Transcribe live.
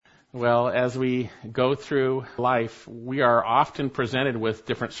Well, as we go through life, we are often presented with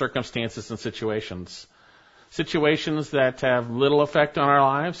different circumstances and situations. Situations that have little effect on our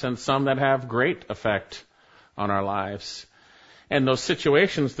lives and some that have great effect on our lives. And those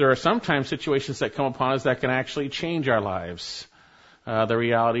situations, there are sometimes situations that come upon us that can actually change our lives. The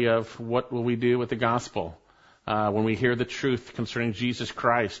reality of what will we do with the gospel when we hear the truth concerning Jesus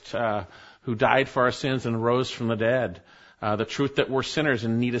Christ, who died for our sins and rose from the dead. The truth that we're sinners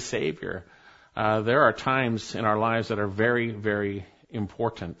and need a Savior. There are times in our lives that are very, very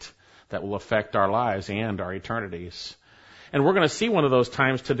important that will affect our lives and our eternities. And we're going to see one of those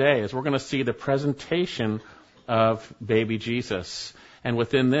times today as we're going to see the presentation of baby Jesus. And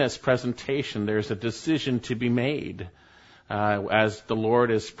within this presentation, there's a decision to be made as the Lord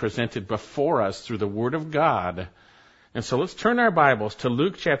is presented before us through the Word of God. And so let's turn our Bibles to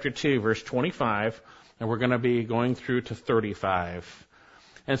Luke chapter 2, verse 25. And we're going to be going through to 35.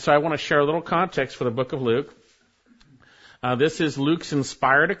 And so I want to share a little context for the book of Luke. This is Luke's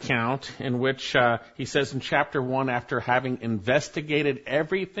inspired account in which he says in chapter 1, after having investigated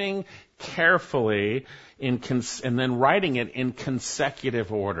everything carefully and then writing it in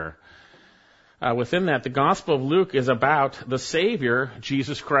consecutive order. Within that, the Gospel of Luke is about the Savior,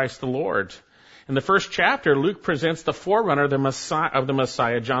 Jesus Christ the Lord. In the first chapter, Luke presents the forerunner of the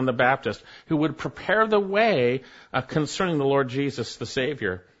Messiah, John the Baptist, who would prepare the way concerning the Lord Jesus, the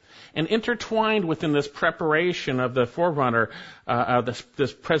Savior. And intertwined within this preparation of the forerunner,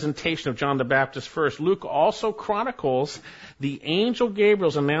 this presentation of John the Baptist first, Luke also chronicles the angel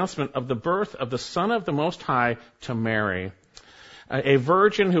Gabriel's announcement of the birth of the Son of the Most High to Mary. A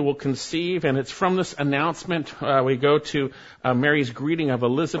virgin who will conceive, and it's from this announcement we go to Mary's greeting of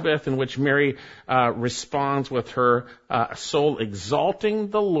Elizabeth, in which Mary responds with her soul exalting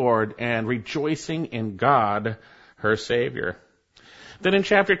the Lord and rejoicing in God, her Savior. Then in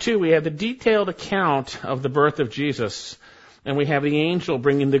chapter 2, we have the detailed account of the birth of Jesus, and we have the angel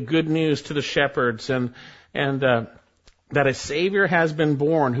bringing the good news to the shepherds, and that a Savior has been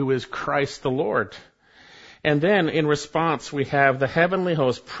born who is Christ the Lord. And then, in response, we have the heavenly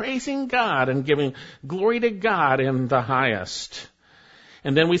host praising God and giving glory to God in the highest.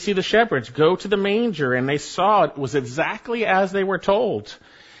 And then we see the shepherds go to the manger, and they saw it was exactly as they were told.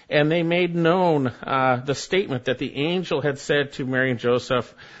 And they made known the statement that the angel had said to Mary and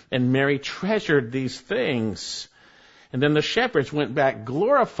Joseph, and Mary treasured these things. And then the shepherds went back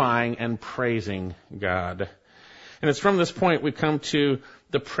glorifying and praising God. And it's from this point we come to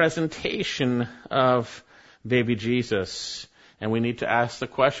the presentation of baby Jesus. And we need to ask the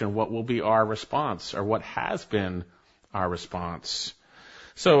question, what will be our response, or what has been our response?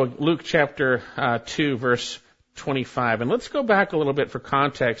 So Luke chapter 2, verse 25. And let's go back a little bit for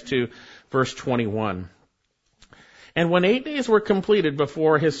context to verse 21. And when 8 days were completed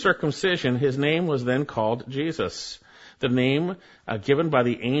before his circumcision, his name was then called Jesus, the name given by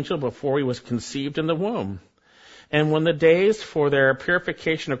the angel before he was conceived in the womb. And when the days for their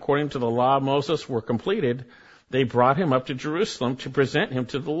purification according to the law of Moses were completed, they brought him up to Jerusalem to present him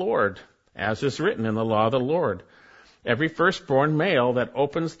to the Lord, as is written in the law of the Lord. Every firstborn male that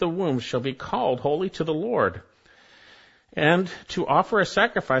opens the womb shall be called holy to the Lord, and to offer a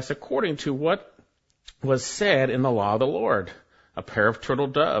sacrifice according to what was said in the law of the Lord, a pair of turtle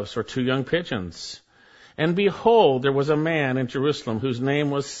doves or 2 young pigeons. And behold, there was a man in Jerusalem whose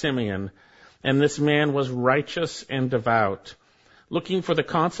name was Simeon, and this man was righteous and devout, looking for the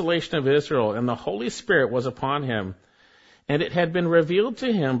consolation of Israel, and the Holy Spirit was upon him. And it had been revealed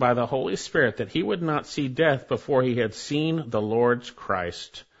to him by the Holy Spirit that he would not see death before he had seen the Lord's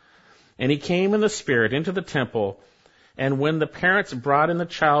Christ. And he came in the Spirit into the temple, and when the parents brought in the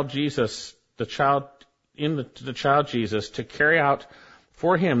child Jesus to carry out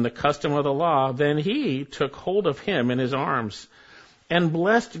for him the custom of the law, then he took hold of him in his arms, and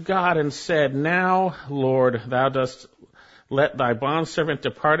blessed God and said, Now, Lord, thou dost let thy bondservant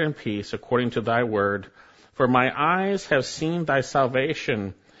depart in peace according to thy word. For my eyes have seen thy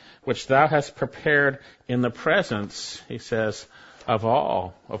salvation, which thou hast prepared in the presence, he says, of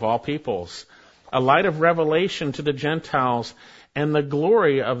all peoples, a light of revelation to the Gentiles, and the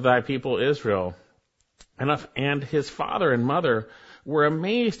glory of thy people Israel. And his father and mother were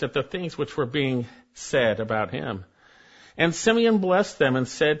amazed at the things which were being said about him. And Simeon blessed them and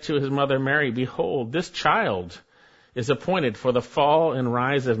said to his mother Mary, Behold, this child is appointed for the fall and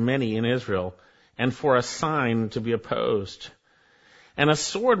rise of many in Israel, and for a sign to be opposed. And a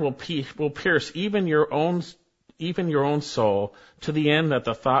sword will pierce even your own soul, to the end that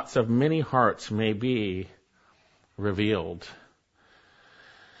the thoughts of many hearts may be revealed.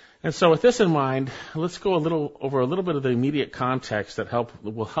 And so with this in mind, let's go over a little bit of the immediate context that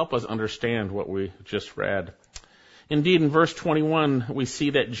will help us understand what we just read. Indeed, in verse 21, we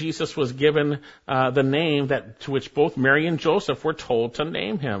see that Jesus was given the name to which both Mary and Joseph were told to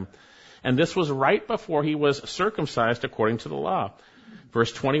name him. And this was right before he was circumcised according to the law.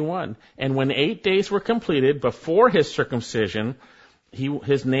 Verse 21, and when 8 days were completed before his circumcision,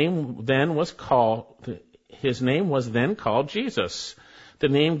 his name was then called Jesus, the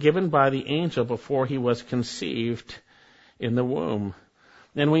name given by the angel before he was conceived in the womb.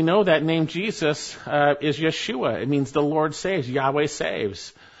 And we know that name Jesus is Yeshua. It means the Lord saves, Yahweh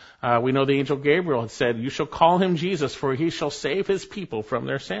saves. We know the angel Gabriel had said, you shall call him Jesus, for he shall save his people from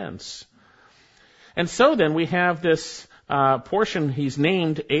their sins. And so then we have this portion, he's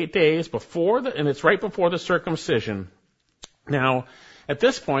named 8 days before and it's right before the circumcision. Now, at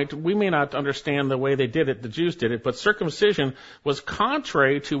this point, we may not understand the way they did it, the Jews did it, but circumcision was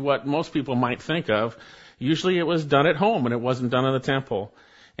contrary to what most people might think of. Usually it was done at home and it wasn't done in the temple.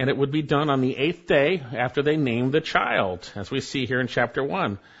 And it would be done on the 8th day after they named the child, as we see here in chapter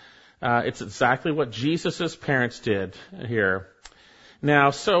 1. It's exactly what Jesus' parents did here.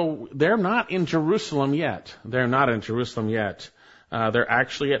 Now, so they're not in Jerusalem yet. They're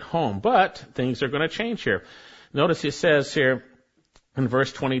actually at home, but things are going to change here. Notice it says here in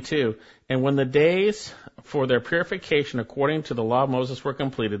verse 22, and when the days for their purification according to the law of Moses were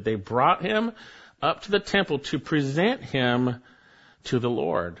completed, they brought him up to the temple to present him to the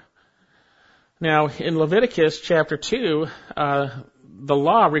Lord. Now, in Leviticus chapter 2, the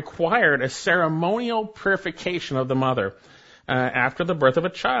law required a ceremonial purification of the mother after the birth of a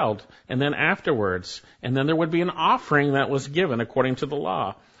child, and then afterwards. And then there would be an offering that was given according to the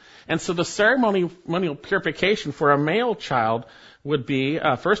law. And so the ceremonial purification for a male child would be,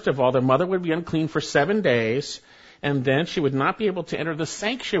 first of all, the mother would be unclean for 7 days, and then she would not be able to enter the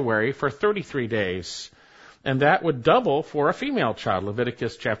sanctuary for 33 days. And that would double for a female child,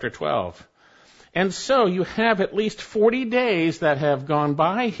 Leviticus chapter 12. And so you have at least 40 days that have gone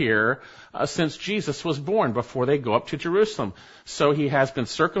by here since Jesus was born before they go up to Jerusalem. So he has been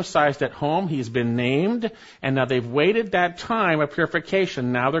circumcised at home, he's been named, and now they've waited that time of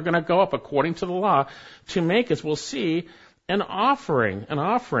purification. Now they're going to go up according to the law to make, as we'll see, an offering.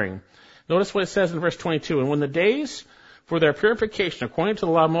 Notice what it says in verse 22, and when the days for their purification according to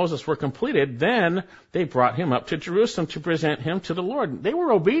the law of Moses were completed, then they brought him up to Jerusalem to present him to the Lord. They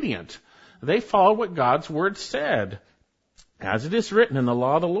were obedient. They followed what God's word said. As it is written in the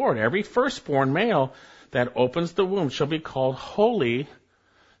law of the Lord, every firstborn male that opens the womb shall be called holy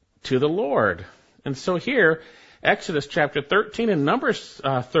to the Lord. And so here, Exodus chapter 13 and Numbers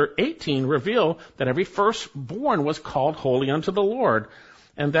 18 reveal that every firstborn was called holy unto the Lord.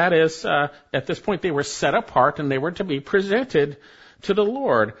 And that is, at this point, they were set apart and they were to be presented to the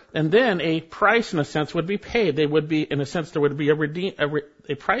Lord. And then a price, in a sense, would be paid. There would be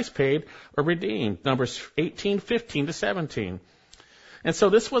a price paid or redeemed. Numbers 18:15 to 17. And so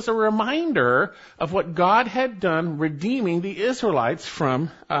this was a reminder of what God had done redeeming the Israelites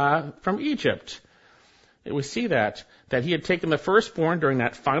from Egypt. We see that he had taken the firstborn during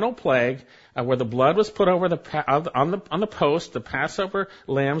that final plague, where the blood was put over on the post, the Passover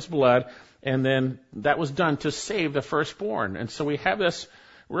lamb's blood, and then that was done to save the firstborn. And so we have this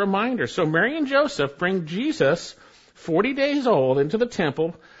reminder. So Mary and Joseph bring Jesus, 40 days old, into the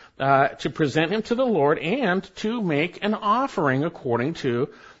temple to present him to the Lord and to make an offering according to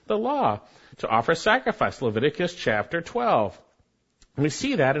the law, to offer sacrifice, Leviticus chapter 12. And we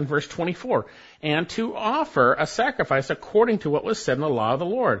see that in verse 24. And to offer a sacrifice according to what was said in the law of the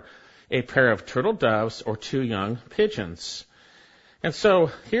Lord, a pair of turtle doves or 2 young pigeons. And so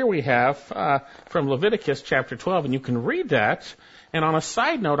here we have from Leviticus chapter 12, and you can read that. And on a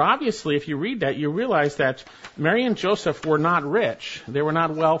side note, obviously, if you read that, you realize that Mary and Joseph were not rich. They were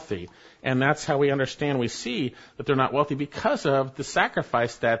not wealthy. And that's how we see that they're not wealthy because of the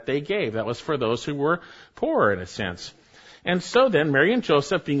sacrifice that they gave. That was for those who were poor, in a sense. And so then, Mary and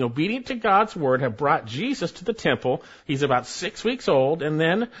Joseph, being obedient to God's word, have brought Jesus to the temple. He's about 6 weeks old. And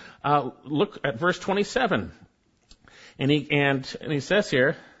then look at verse 27. And he says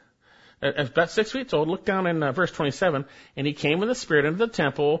here, about 6 weeks old, look down in verse 27, and he came in the Spirit into the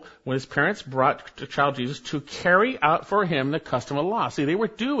temple when his parents brought the child Jesus to carry out for him the custom of the law. See, they were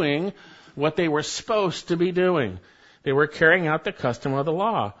doing what they were supposed to be doing. They were carrying out the custom of the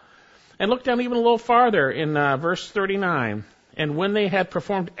law. And look down even a little farther in verse 39. And when they had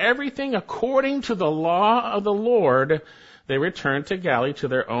performed everything according to the law of the Lord, they returned to Galilee to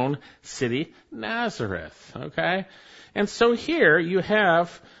their own city, Nazareth. Okay? And so here you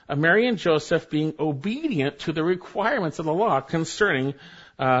have Mary and Joseph being obedient to the requirements of the law concerning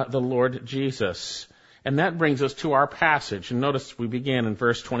the Lord Jesus. And that brings us to our passage. And notice we begin in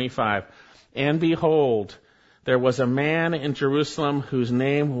verse 25. And behold, there was a man in Jerusalem whose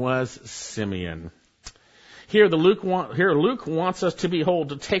name was Simeon. Here Luke wants us to behold,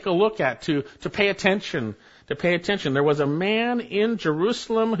 to take a look at, to pay attention, There was a man in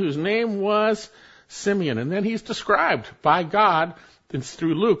Jerusalem whose name was Simeon. And then he's described by God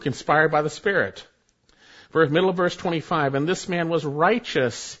through Luke, inspired by the Spirit. Middle of verse 25, and this man was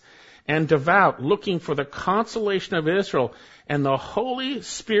righteous and devout, looking for the consolation of Israel, and the Holy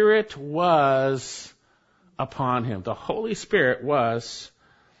Spirit was upon him. The Holy Spirit was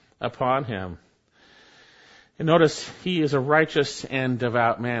upon him. And notice, he is a righteous and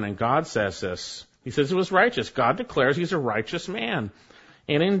devout man, and God says this. He says he was righteous. God declares he's a righteous man.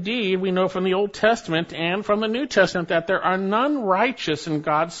 And indeed, we know from the Old Testament and from the New Testament that there are none righteous in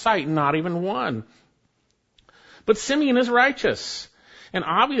God's sight, not even one. But Simeon is righteous. And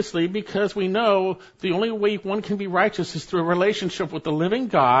obviously, because we know the only way one can be righteous is through a relationship with the living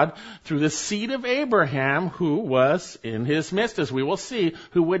God, through the seed of Abraham, who was in his midst, as we will see,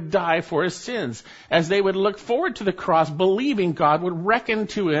 who would die for his sins. As they would look forward to the cross, believing God would reckon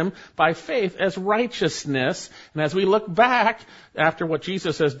to him by faith as righteousness. And as we look back after what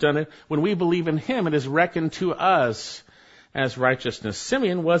Jesus has done, when we believe in him, it is reckoned to us as righteousness.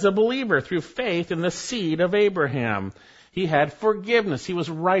 Simeon was a believer through faith in the seed of Abraham. He had forgiveness. He was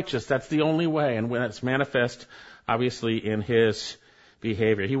righteous. That's the only way. And when it's manifest, obviously, in his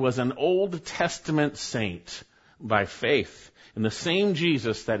behavior. He was an Old Testament saint by faith in the same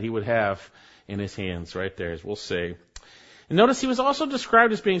Jesus that he would have in his hands right there, as we'll see. And notice he was also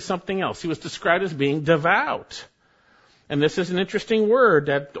described as being something else. He was described as being devout. And this is an interesting word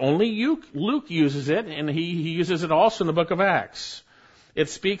that only Luke uses it, and he uses it also in the book of Acts. It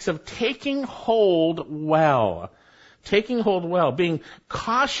speaks of taking hold well. Taking hold well, being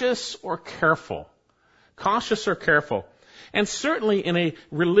cautious or careful. Cautious or careful. And certainly in a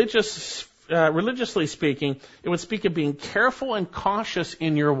religiously speaking, it would speak of being careful and cautious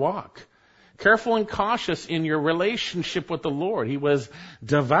in your walk. Careful and cautious in your relationship with the Lord. He was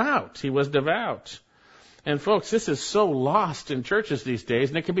devout. And folks, this is so lost in churches these days,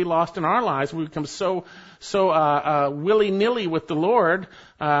 and it can be lost in our lives. We become so willy-nilly with the Lord.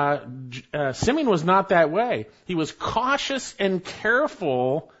 Simeon was not that way. He was cautious and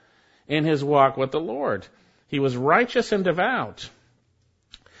careful in his walk with the Lord. He was righteous and devout.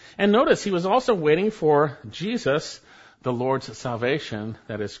 And notice, he was also waiting for Jesus, the Lord's salvation,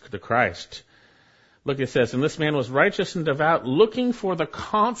 that is the Christ. Look, it says, and this man was righteous and devout, looking for the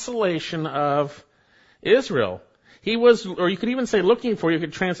consolation of Israel. He was, or you could even say looking for, you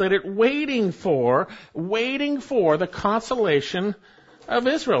could translate it waiting for the consolation of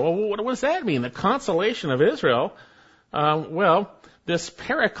Israel. Well, what does that mean? The consolation of Israel? This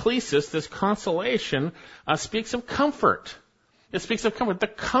paraklesis, this consolation, speaks of comfort. It speaks of comfort, the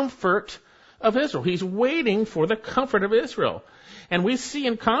comfort of Israel. He's waiting for the comfort of Israel. And we see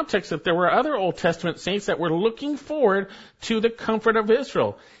in context that there were other Old Testament saints that were looking forward to the comfort of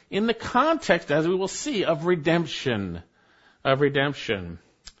Israel. In the context, as we will see, of redemption.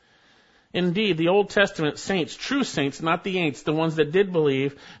 Indeed, the Old Testament saints, true saints, not the ain'ts, the ones that did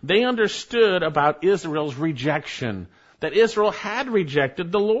believe, they understood about Israel's rejection. That Israel had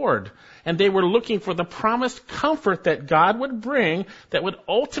rejected the Lord. And they were looking for the promised comfort that God would bring that would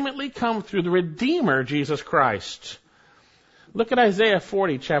ultimately come through the Redeemer, Jesus Christ. Look at Isaiah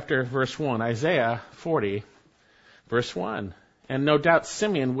 40, verse 1. Isaiah 40, verse 1. And no doubt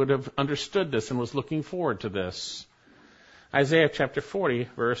Simeon would have understood this and was looking forward to this. Isaiah chapter 40,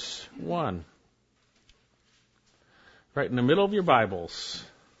 verse 1. Right in the middle of your Bibles.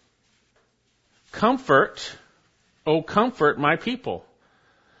 Comfort, O comfort my people,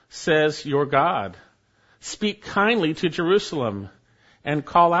 says your God. Speak kindly to Jerusalem and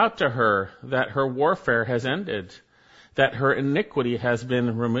call out to her that her warfare has ended, that her iniquity has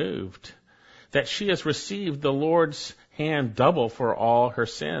been removed, that she has received the Lord's hand double for all her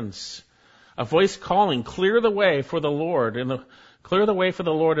sins. A voice calling, clear the way for the Lord in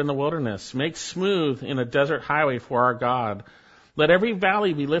the wilderness. Make smooth in a desert highway for our God. Let every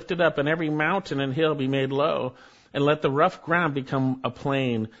valley be lifted up and every mountain and hill be made low. And let the rough ground become a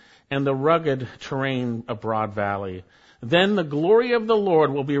plain and the rugged terrain a broad valley. Then the glory of the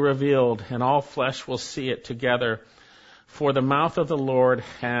Lord will be revealed and all flesh will see it together. For the mouth of the Lord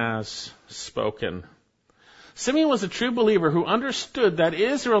has spoken. Simeon was a true believer who understood that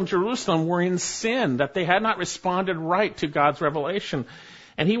Israel and Jerusalem were in sin, that they had not responded right to God's revelation.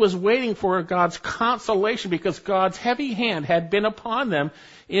 And he was waiting for God's consolation because God's heavy hand had been upon them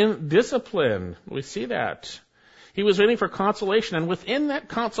in discipline. We see that. He was waiting for consolation, and within that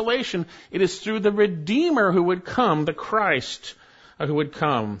consolation, it is through the Redeemer who would come, the Christ who would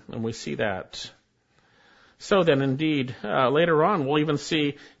come, and we see that. So then, indeed, later on, we'll even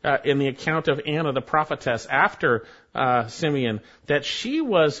see in the account of Anna, the prophetess, after Simeon, that she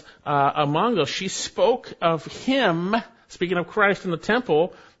was among those. She spoke of him, speaking of Christ in the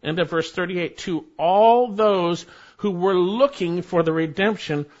temple, into verse 38, to all those who were looking for the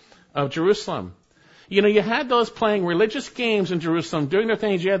redemption of Jerusalem. You know, you had those playing religious games in Jerusalem, doing their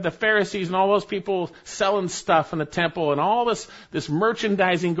things. You had the Pharisees and all those people selling stuff in the temple and all this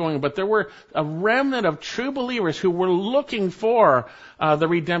merchandising going. But there were a remnant of true believers who were looking for the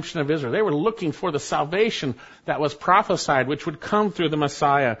redemption of Israel. They were looking for the salvation that was prophesied, which would come through the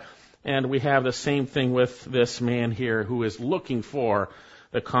Messiah. And we have the same thing with this man here who is looking for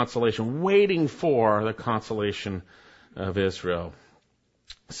the consolation, waiting for the consolation of Israel.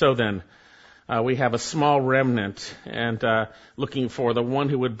 So then, we have a small remnant and looking for the one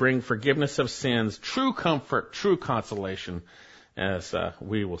who would bring forgiveness of sins, true comfort, true consolation, as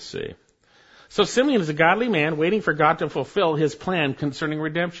we will see. So Simeon is a godly man waiting for God to fulfill his plan concerning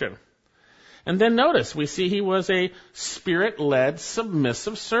redemption. And then notice, we see he was a spirit-led,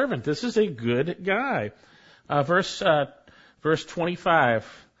 submissive servant. This is a good guy. Verse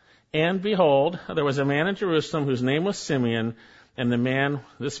 25, and behold, there was a man in Jerusalem whose name was Simeon, and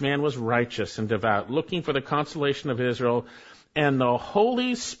this man was righteous and devout, looking for the consolation of Israel, and the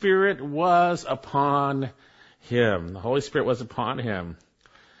Holy Spirit was upon him. The Holy Spirit was upon him.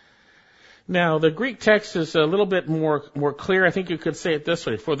 Now, the Greek text is a little bit more clear. I think you could say it this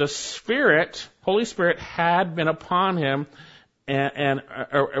way. For the Spirit, Holy Spirit, had been upon him and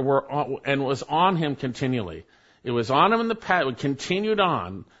was on him continually. It was on him in the past. It continued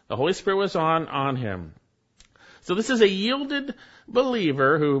on. The Holy Spirit was on him. So this is a yielded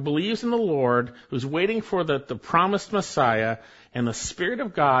believer who believes in the Lord, who's waiting for the promised Messiah, and the Spirit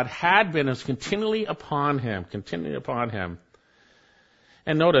of God was continually upon him.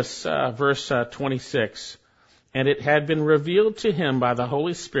 And notice verse 26, and it had been revealed to him by the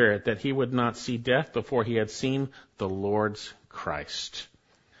Holy Spirit that he would not see death before he had seen the Lord's Christ.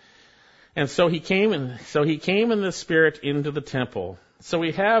 And so he came in the Spirit into the temple. So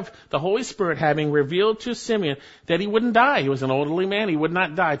we have the Holy Spirit having revealed to Simeon that he wouldn't die. He was an elderly man. He would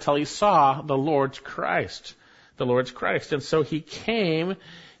not die till he saw the Lord's Christ. The Lord's Christ. And so he came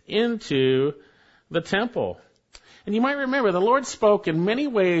into the temple. And you might remember, the Lord spoke in many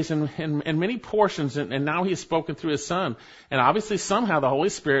ways and in many portions, and now He's spoken through His Son. And obviously somehow the Holy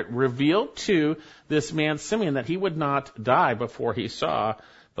Spirit revealed to this man Simeon that he would not die before he saw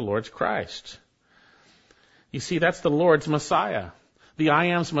the Lord's Christ. You see, that's the Lord's Messiah. The I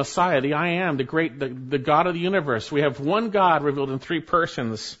Am's Messiah, the I Am, the God of the universe. We have one God revealed in three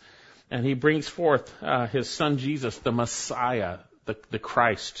persons, and He brings forth His Son Jesus, the Messiah, the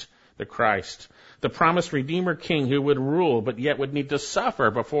Christ, the promised Redeemer King who would rule, but yet would need to suffer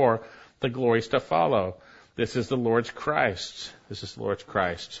before the glories to follow. This is the Lord's Christ.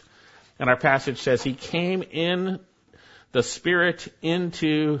 And our passage says He came in the Spirit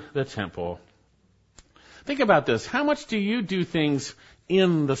into the temple. Think about this. How much do you do things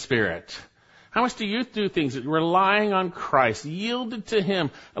in the Spirit? How much do you do things relying on Christ, yielded to Him,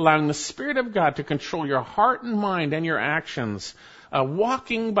 allowing the Spirit of God to control your heart and mind and your actions,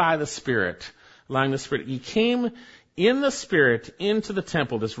 walking by the Spirit, allowing the Spirit? He came in the Spirit into the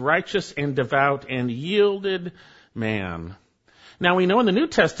temple, this righteous and devout and yielded man. Now we know in the New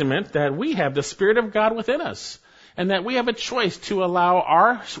Testament that we have the Spirit of God within us, and that we have a choice to allow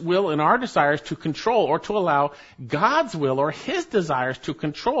our will and our desires to control, or to allow God's will or His desires to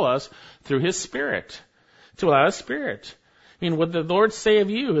control us through His Spirit. To allow His Spirit. I mean, what did the Lord say of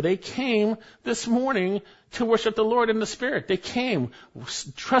you? They came this morning to worship the Lord in the Spirit. They came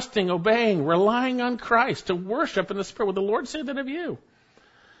trusting, obeying, relying on Christ to worship in the Spirit. Would the Lord say that of you?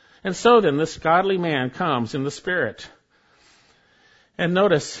 And so then, this godly man comes in the Spirit. And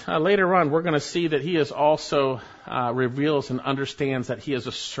notice, later on, we're going to see that he is also reveals and understands that he is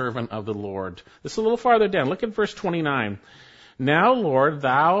a servant of the Lord. This is a little farther down. Look at verse 29. Now, Lord,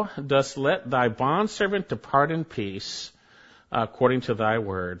 thou dost let thy bondservant depart in peace, according to thy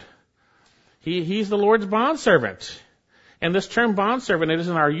word. He's the Lord's bondservant. And this term bondservant, it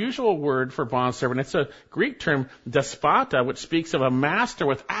isn't our usual word for bondservant. It's a Greek term, despota, which speaks of a master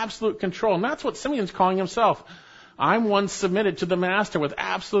with absolute control. And that's what Simeon's calling himself. I'm one submitted to the master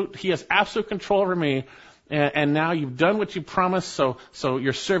he has absolute control over me. And now you've done what you promised, so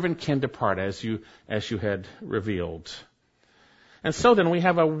your servant can depart as you had revealed. And so then we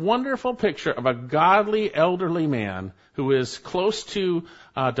have a wonderful picture of a godly elderly man who is close to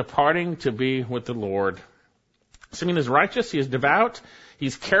departing to be with the Lord. Simeon is righteous, he is devout,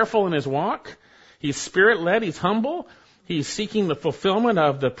 he's careful in his walk, he's spirit-led, he's humble, he's seeking the fulfillment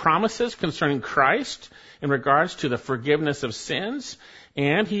of the promises concerning Christ in regards to the forgiveness of sins,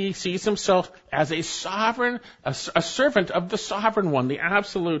 and he sees himself as a sovereign, a servant of the sovereign one, the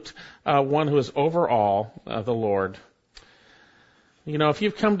absolute one who is over all, the Lord. You know, if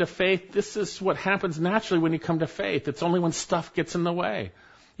you've come to faith, this is what happens naturally when you come to faith. It's only when stuff gets in the way.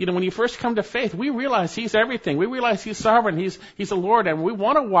 You know, when you first come to faith, we realize He's everything. We realize He's sovereign. He's the Lord, and we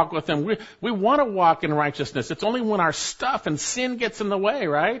want to walk with Him. We want to walk in righteousness. It's only when our stuff and sin gets in the way,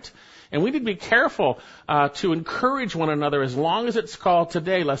 right? And we need to be careful to encourage one another as long as it's called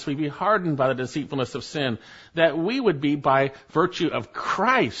today, lest we be hardened by the deceitfulness of sin, that we would be, by virtue of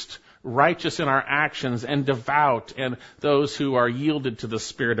Christ, righteous in our actions and devout, and those who are yielded to the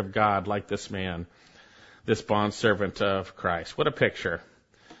Spirit of God, like this man, this bondservant of Christ. What a picture.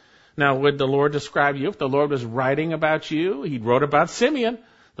 Now, would the Lord describe you? If the Lord was writing about you, He wrote about Simeon.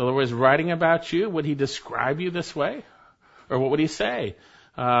 The Lord was writing about you. Would He describe you this way? Or what would He say?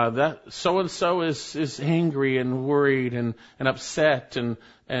 That so-and-so is angry and worried and upset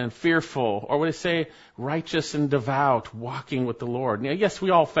and fearful. Or would He say righteous and devout, walking with the Lord? Now, yes, we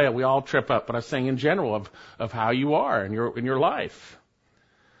all fail. We all trip up. But I'm saying in general of how you are in your life.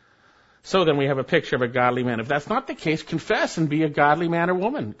 So then we have a picture of a godly man. If that's not the case, confess and be a godly man or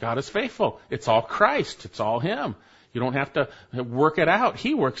woman. God is faithful. It's all Christ. It's all Him. You don't have to work it out.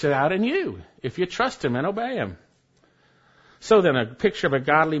 He works it out in you if you trust Him and obey Him. So then a picture of a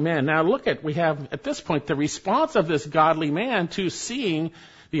godly man. Now we have at this point the response of this godly man to seeing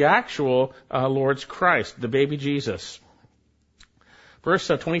the actual Lord's Christ, the baby Jesus. Verse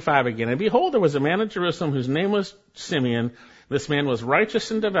 25 again. And behold, there was a man in Jerusalem whose name was Simeon. This man was righteous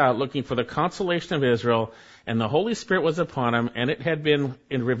and devout, looking for the consolation of Israel, and the Holy Spirit was upon him, and it had been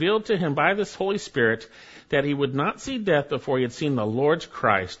revealed to him by this Holy Spirit that he would not see death before he had seen the Lord's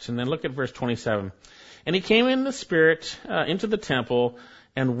Christ. And then look at verse 27. And he came in the Spirit into the temple,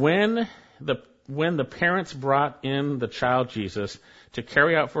 and when the parents brought in the child Jesus to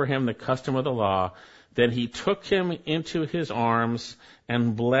carry out for him the custom of the law, then he took him into his arms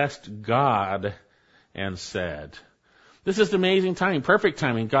and blessed God and said... This is amazing timing, perfect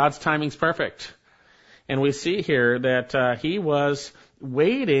timing. God's timing's perfect. And we see here that he was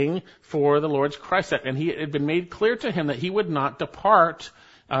waiting for the Lord's Christ, and it had been made clear to him that he would not depart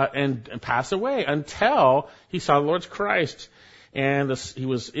and pass away until he saw the Lord's Christ. And he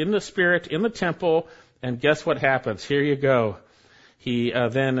was in the Spirit, in the temple, and guess what happens? Here you go. He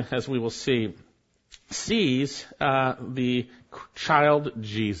then, as we will see, sees the child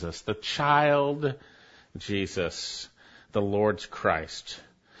Jesus, the Lord's Christ.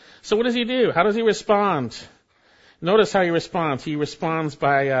 So what does he do? How does he respond? Notice how he responds. He responds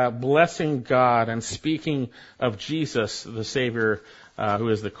by blessing God and speaking of Jesus, the Savior, who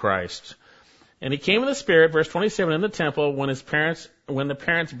is the Christ. And he came in the Spirit, verse 27, in the temple when the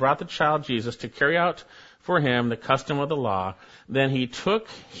parents brought the child Jesus to carry out for him the custom of the law. Then he took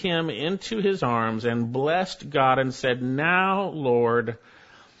him into his arms and blessed God and said, Now, Lord,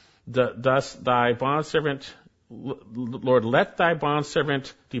 thus thy bondservant... Lord, let thy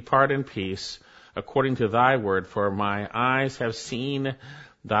bondservant depart in peace, according to thy word, for my eyes have seen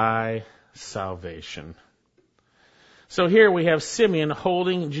thy salvation. So here we have Simeon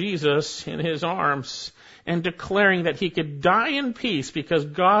holding Jesus in his arms and declaring that he could die in peace because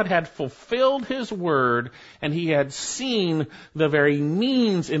God had fulfilled his word and he had seen the very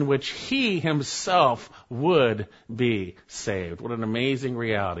means in which he himself would be saved. What an amazing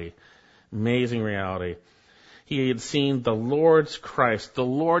reality. Amazing reality. He had seen the Lord's Christ, the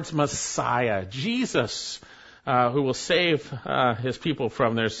Lord's Messiah, Jesus, who will save his people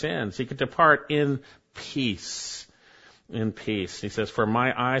from their sins. He could depart in peace. In peace. He says, for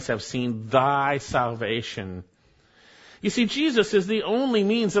my eyes have seen thy salvation. You see, Jesus is the only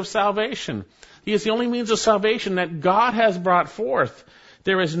means of salvation. He is the only means of salvation that God has brought forth.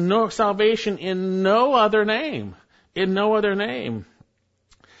 There is no salvation in no other name. In no other name.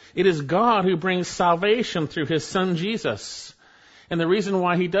 It is God who brings salvation through His Son Jesus. And the reason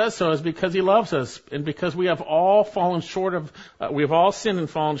why He does so is because He loves us and because we have all fallen short of, we have all sinned and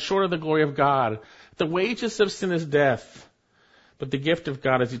fallen short of the glory of God. The wages of sin is death, but the gift of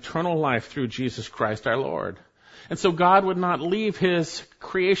God is eternal life through Jesus Christ our Lord. And so God would not leave His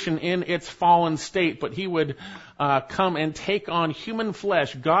creation in its fallen state, but He would come and take on human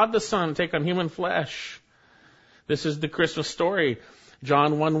flesh. God the Son take on human flesh. This is the Christmas story.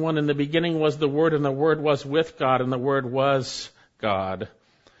 John 1:1, in the beginning was the Word, and the Word was with God, and the Word was God.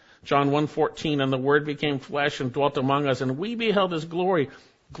 John 1:14, and the Word became flesh and dwelt among us, and we beheld His glory,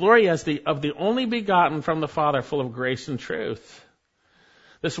 Glory as of the only begotten from the Father, full of grace and truth.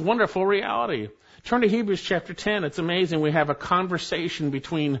 This wonderful reality. Turn to Hebrews chapter 10. It's amazing. We have a conversation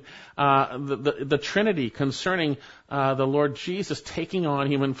between the Trinity concerning the Lord Jesus taking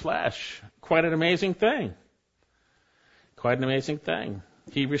on human flesh. Quite an amazing thing. Quite an amazing thing.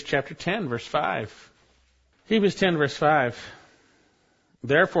 Hebrews chapter 10, verse 5. Hebrews 10, verse 5.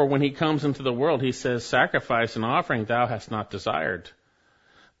 Therefore, when he comes into the world, he says, sacrifice and offering thou hast not desired,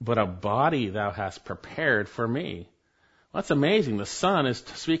 but a body thou hast prepared for me. Well, that's amazing. The Son is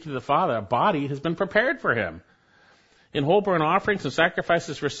speaking to the Father. A body has been prepared for him. In whole burnt offerings and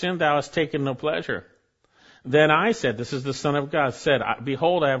sacrifices for sin thou hast taken no pleasure. Then I said, this is the Son of God, said,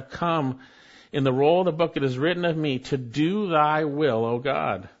 behold, I have come. In the roll of the book it is written of me, to do thy will, O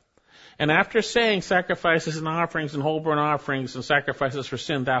God. And after saying sacrifices and offerings and whole burnt offerings and sacrifices for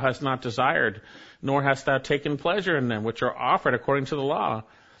sin thou hast not desired, nor hast thou taken pleasure in them, which are offered according to the law.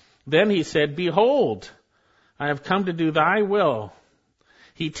 Then he said, behold, I have come to do thy will.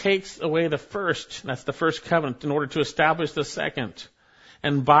 He takes away the first, that's the first covenant, in order to establish the second.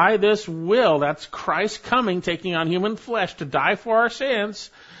 And by this will, that's Christ coming, taking on human flesh to die for our sins.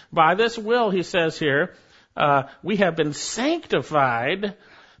 By this will, he says here, we have been sanctified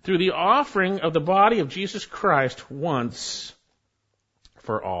through the offering of the body of Jesus Christ once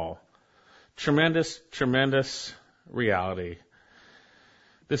for all. Tremendous, tremendous reality.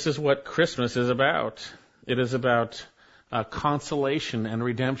 This is what Christmas is about. It is about consolation and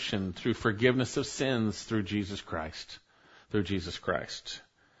redemption through forgiveness of sins through Jesus Christ. Through Jesus Christ.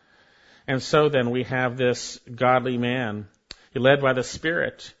 And so then we have this godly man, he led by the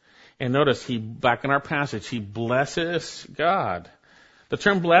Spirit. And notice, back in our passage, he blesses God. The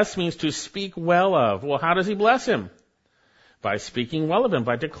term bless means to speak well of. Well, how does he bless him? By speaking well of him,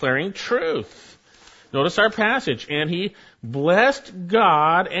 by declaring truth. Notice our passage. And he blessed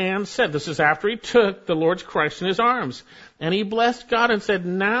God and said, this is after he took the Lord's Christ in his arms. And he blessed God and said,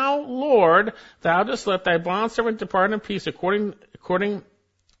 now, Lord, thou dost let thy bondservant depart in peace according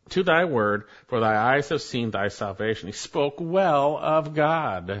to thy word, for thy eyes have seen thy salvation. He spoke well of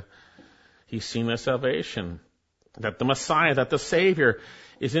God. He's seen the salvation. That the Messiah, that the Savior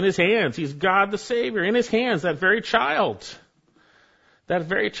is in his hands. He's God the Savior. In his hands, that very child. That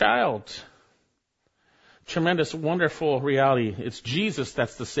very child. Tremendous, wonderful reality. It's Jesus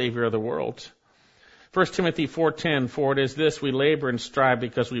that's the Savior of the world. 1 Timothy 4:10, for it is this, we labor and strive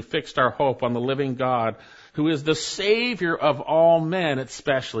because we fixed our hope on the living God, who is the Savior of all men,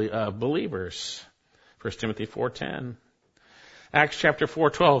 especially of believers. 1 Timothy 4:10. Acts chapter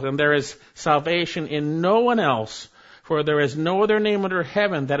 4:12, and there is salvation in no one else, for there is no other name under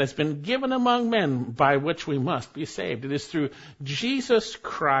heaven that has been given among men by which we must be saved. It is through Jesus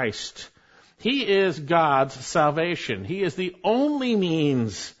Christ. He is God's salvation. He is the only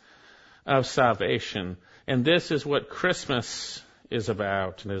means of salvation. And this is what Christmas is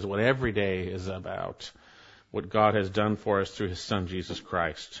about, and is what every day is about, what God has done for us through his Son, Jesus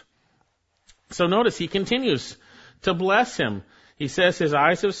Christ. So notice, he continues to bless him. He says his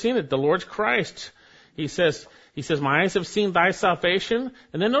eyes have seen it, the Lord's Christ. He says, my eyes have seen thy salvation.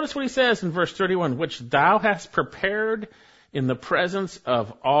 And then notice what he says in verse 31, which thou hast prepared in the presence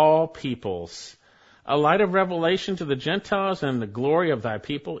of all peoples, a light of revelation to the Gentiles and the glory of thy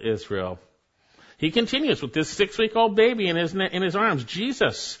people Israel. He continues with this 6-week-old baby in his arms,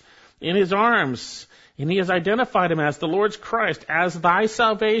 Jesus in his arms, and he has identified him as the Lord's Christ, as thy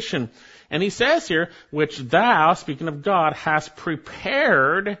salvation. And he says here, which thou, speaking of God, hast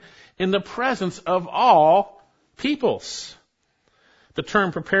prepared in the presence of all peoples. The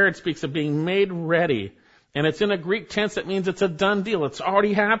term prepared speaks of being made ready. And it's in a Greek tense that means it's a done deal. It's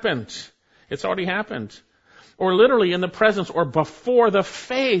already happened. It's already happened. Or literally in the presence or before the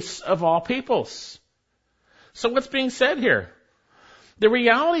face of all peoples. So what's being said here? The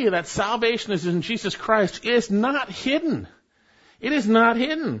reality that salvation is in Jesus Christ is not hidden. It is not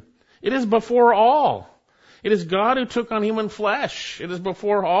hidden. It is before all. It is God who took on human flesh. It is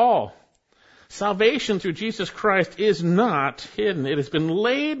before all. Salvation through Jesus Christ is not hidden. It has been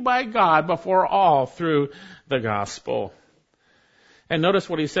laid by God before all through the gospel. And notice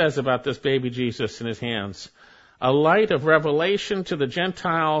what he says about this baby Jesus in his hands. A light of revelation to the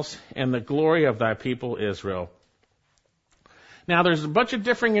Gentiles and the glory of thy people Israel. Now there's a bunch of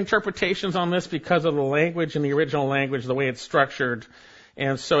differing interpretations on this because of the language in the original language, the way it's structured.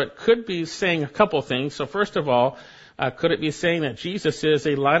 And so it could be saying a couple things. So first of all, could it be saying that Jesus is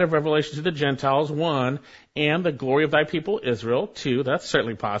a light of revelation to the Gentiles, 1, and the glory of thy people Israel, 2? That's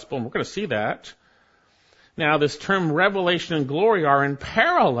certainly possible, and we're going to see that. Now, this term revelation and glory are in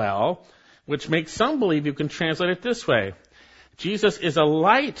parallel, which makes some believe you can translate it this way. Jesus is a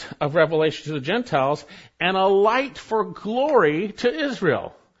light of revelation to the Gentiles and a light for glory to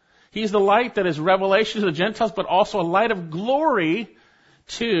Israel. He's the light that is revelation to the Gentiles, but also a light of glory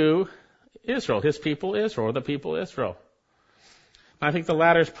to Israel, his people Israel, or the people Israel. I think the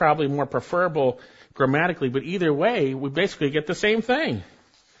latter is probably more preferable grammatically, but either way, we basically get the same thing.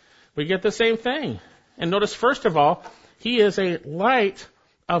 We get the same thing. And notice, first of all, he is a light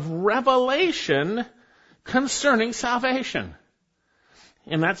of revelation concerning salvation.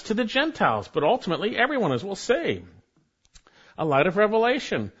 And that's to the Gentiles, but ultimately everyone, as we'll see. A light of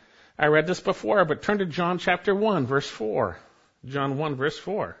revelation. I read this before, but turn to John chapter 1, verse 4. John 1, verse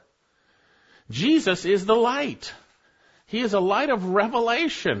 4. Jesus is the light. He is a light of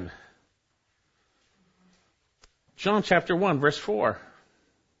revelation. John chapter 1, verse 4.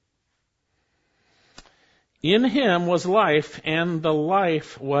 In him was life, and the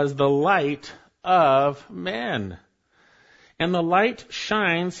life was the light of men. And the light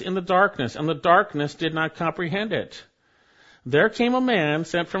shines in the darkness, and the darkness did not comprehend it. There came a man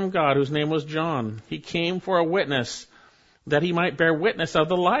sent from God, whose name was John. He came for a witness, that he might bear witness of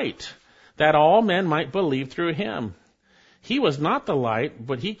the light, that all men might believe through him. He was not the light,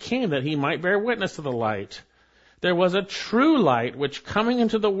 but he came that he might bear witness to the light. There was a true light, which coming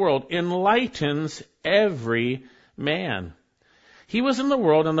into the world enlightens every man. He was in the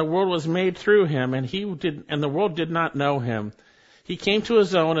world, and the world was made through him, and the world did not know him. He came to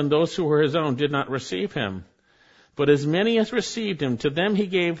his own, and those who were his own did not receive him. But as many as received him, to them he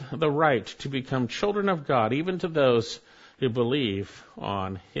gave the right to become children of God, even to those who believe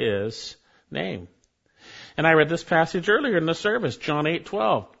on his name. And I read this passage earlier in the service, John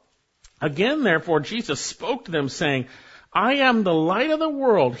 8:12. Again, therefore, Jesus spoke to them, saying, I am the light of the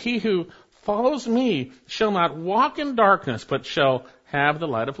world. He who follows me shall not walk in darkness, but shall have the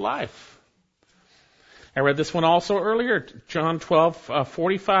light of life. I read this one also earlier, John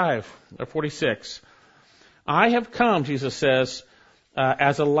 12:45 or 46. I have come, Jesus says,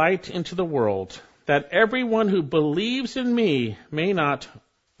 as a light into the world, that everyone who believes in me may not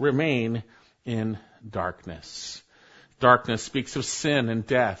remain in darkness. Darkness speaks of sin and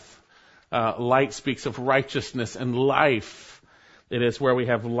death. Light speaks of righteousness and life. It is where we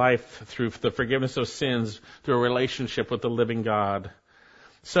have life through the forgiveness of sins, through a relationship with the living God.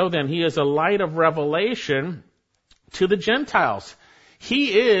 So then, he is a light of revelation to the Gentiles.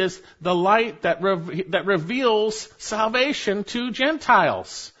 He is the light that reveals salvation to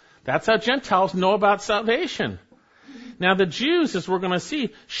Gentiles. That's how Gentiles know about salvation. Now, the Jews, as we're going to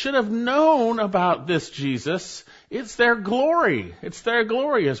see, should have known about this Jesus. It's their glory. It's their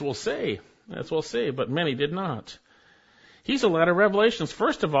glory, as we'll see. But many did not. He's a light of revelations,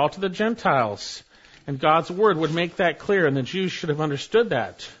 first of all, to the Gentiles. And God's word would make that clear, and the Jews should have understood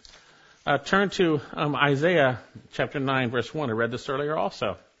that. Turn to Isaiah chapter 9, verse 1. I read this earlier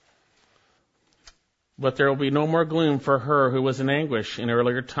also. But there will be no more gloom for her who was in anguish in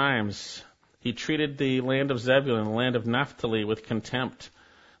earlier times. He treated the land of Zebulun and the land of Naphtali with contempt.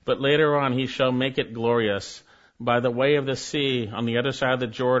 But later on he shall make it glorious. By the way of the sea, on the other side of the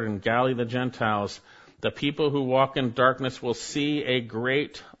Jordan, Galilee of the Gentiles, the people who walk in darkness will see a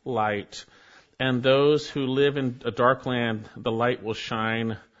great light. And those who live in a dark land, the light will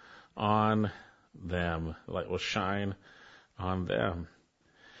shine on them. The light will shine on them.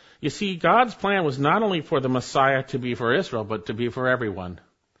 You see, God's plan was not only for the Messiah to be for Israel, but to be for everyone.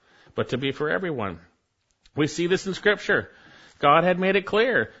 We see this in Scripture. God had made it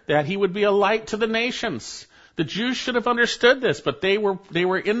clear that he would be a light to the nations. The Jews should have understood this, but they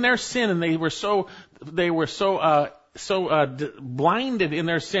were in their sin, and they were so blinded in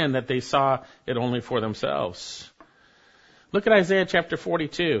their sin that they saw it only for themselves. Look at Isaiah chapter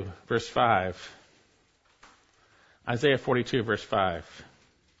 42, verse 5. Isaiah 42, verse 5.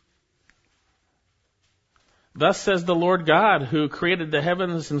 Thus says the Lord God, who created the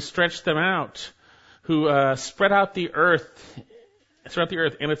heavens and stretched them out, who spread out the earth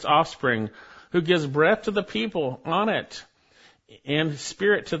and its offspring, who gives breath to the people on it, and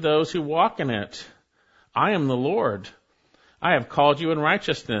spirit to those who walk in it. I am the Lord. I have called you in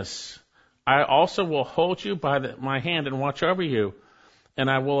righteousness. I also will hold you by my hand and watch over you, and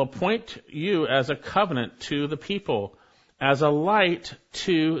I will appoint you as a covenant to the people, as a light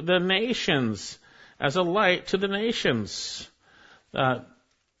to the nations. As a light to the nations,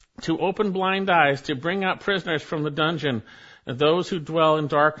 to open blind eyes, to bring out prisoners from the dungeon, and those who dwell in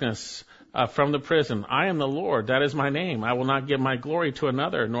darkness from the prison. I am the Lord, that is my name. I will not give my glory to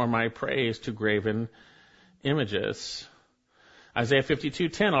another, nor my praise to graven images. Isaiah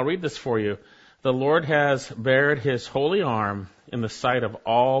 52:10, I'll read this for you. The Lord has bared his holy arm in the sight of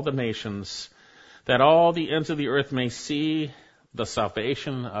all the nations, that all the ends of the earth may see the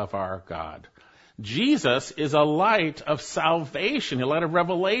salvation of our God. Jesus is a light of salvation, a light of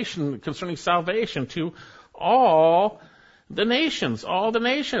revelation concerning salvation to all the nations,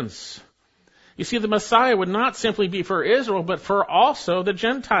 You see, the Messiah would not simply be for Israel, but for also the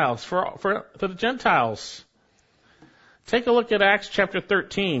Gentiles, for the Gentiles. Take a look at Acts chapter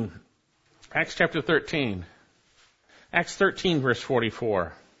 13. Acts chapter 13. Acts 13, verse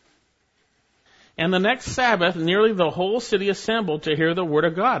 44. And the next Sabbath, nearly the whole city assembled to hear the word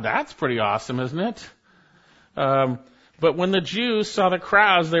of God. That's pretty awesome, isn't it? But when the Jews saw the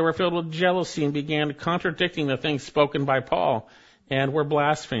crowds, they were filled with jealousy and began contradicting the things spoken by Paul and were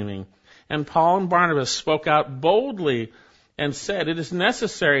blaspheming. And Paul and Barnabas spoke out boldly and said, "It is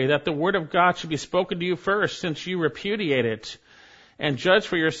necessary that the word of God should be spoken to you first, since you repudiate it, and judge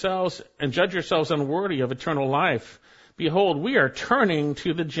yourselves unworthy of eternal life. Behold, we are turning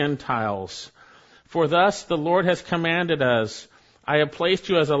to the Gentiles. For thus the Lord has commanded us, I have placed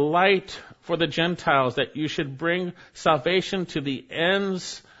you as a light for the Gentiles, that you should bring salvation to the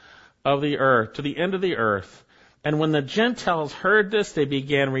ends of the earth, to the end of the earth." And when the Gentiles heard this, they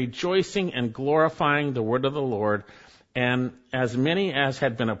began rejoicing and glorifying the word of the Lord. And as many as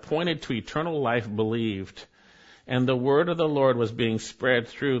had been appointed to eternal life believed. And the word of the Lord was being spread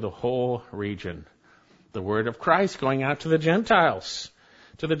through the whole region. The word of Christ going out to the Gentiles.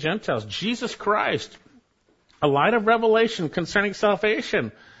 To the Gentiles. Jesus Christ, a light of revelation concerning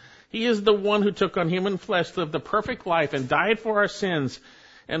salvation. He is the one who took on human flesh, lived the perfect life, and died for our sins,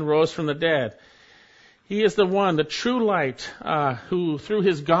 and rose from the dead. He is the one, the true light, who through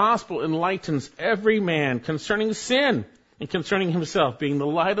his gospel enlightens every man concerning sin and concerning himself, being the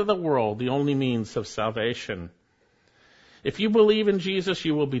light of the world, the only means of salvation. If you believe in Jesus,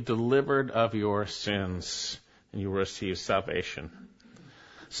 you will be delivered of your sins, and you will receive salvation.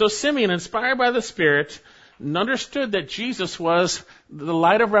 So Simeon, inspired by the Spirit, understood that Jesus was the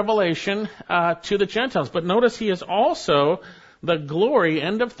light of revelation to the Gentiles. But notice he is also the glory,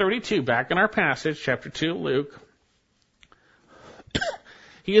 end of 32, back in our passage, chapter 2, Luke.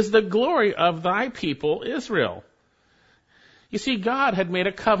 He is the glory of thy people, Israel. You see, God had made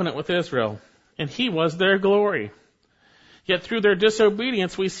a covenant with Israel, and he was their glory. Yet through their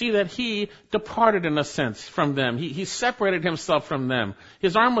disobedience, we see that he departed in a sense from them. He separated himself from them.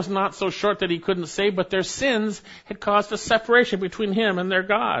 His arm was not so short that he couldn't save, but their sins had caused a separation between him and their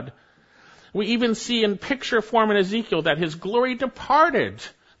God. We even see in picture form in Ezekiel that his glory departed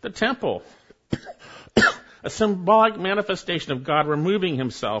the temple. A symbolic manifestation of God removing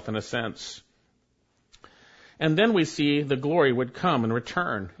himself in a sense. And then we see the glory would come and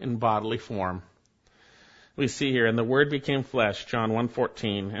return in bodily form. We see here, and the Word became flesh, John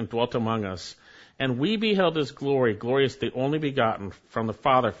 1:14, and dwelt among us. And we beheld his glory. Glory is the only begotten from the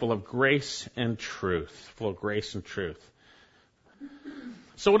Father, full of grace and truth. Full of grace and truth.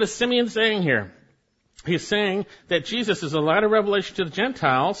 So what is Simeon saying here? He's saying that Jesus is a light of revelation to the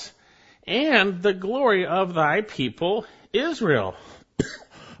Gentiles and the glory of thy people, Israel.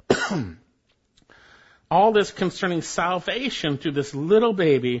 All this concerning salvation to this little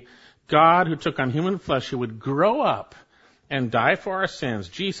baby, God who took on human flesh, who would grow up and die for our sins,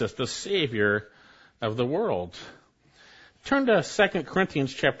 Jesus, the Savior of the world. Turn to 2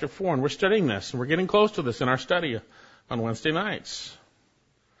 Corinthians chapter 4, and we're studying this, and we're getting close to this in our study on Wednesday nights.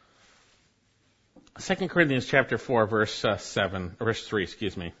 2 Corinthians chapter 4, verse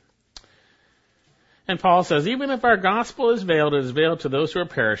 3. And Paul says, even if our gospel is veiled, it is veiled to those who are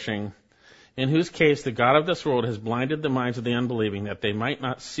perishing, in whose case the God of this world has blinded the minds of the unbelieving, that they might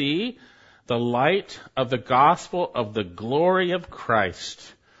not see the light of the gospel of the glory of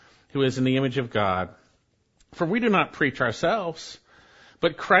Christ, who is in the image of God. For we do not preach ourselves,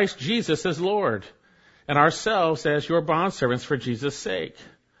 but Christ Jesus as Lord, and ourselves as your bondservants for Jesus' sake.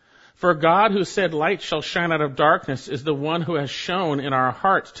 For God, who said, light shall shine out of darkness, is the one who has shone in our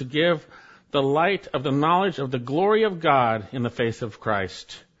hearts to give the light of the knowledge of the glory of God in the face of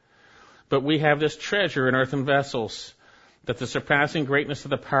Christ. But we have this treasure in earthen vessels, that the surpassing greatness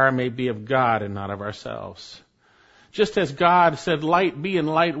of the power may be of God and not of ourselves. Just as God said, light be, and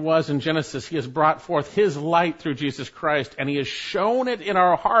light was in Genesis, he has brought forth his light through Jesus Christ, and he has shown it in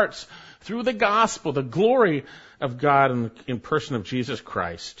our hearts through the gospel, the glory of God in person of Jesus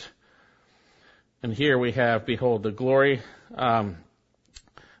Christ. And here we have, behold, the glory of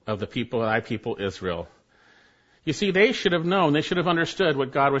the people, thy people Israel. You see, they should have known, they should have understood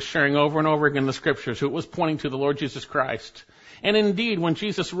what God was sharing over and over again in the Scriptures, who it was pointing to the Lord Jesus Christ. And indeed, when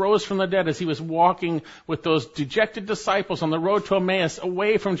Jesus rose from the dead, as he was walking with those dejected disciples on the road to Emmaus,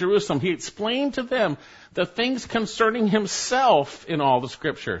 away from Jerusalem, he explained to them the things concerning himself in all the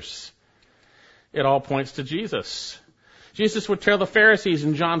Scriptures. It all points to Jesus. Jesus would tell the Pharisees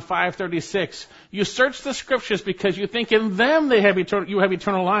in John 5:36, you search the scriptures because you think in them you have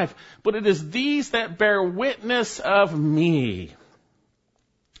eternal life, but it is these that bear witness of me.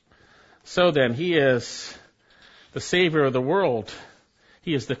 So then, he is the Savior of the world.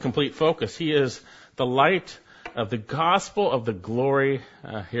 He is the complete focus. He is the light of the gospel of the glory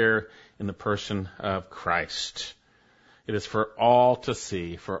here in the person of Christ. It is for all to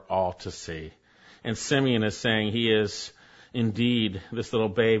see, for all to see. And Simeon is saying he is indeed, this little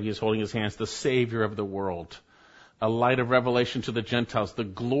babe, he is holding his hands, the Savior of the world, a light of revelation to the Gentiles, the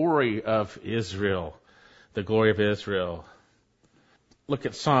glory of Israel, the glory of Israel. Look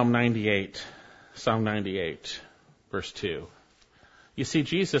at Psalm 98, verse 2. You see,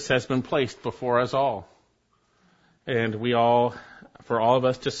 Jesus has been placed before us all, and for all of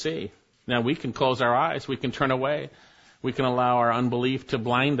us to see. Now, we can close our eyes, we can turn away, we can allow our unbelief to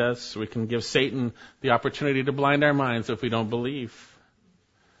blind us. We can give Satan the opportunity to blind our minds if we don't believe.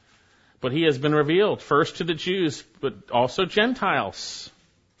 But he has been revealed, first to the Jews, but also Gentiles.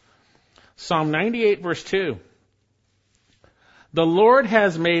 Psalm 98, verse 2. The Lord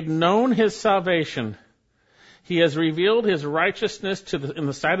has made known his salvation. He has revealed his righteousness in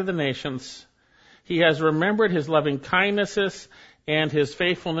the sight of the nations. He has remembered his loving kindnesses and his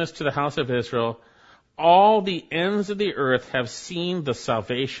faithfulness to the house of Israel. All the ends of the earth have seen the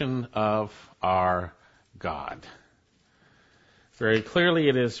salvation of our God. Very clearly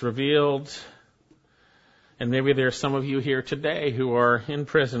it is revealed, and maybe there are some of you here today who are in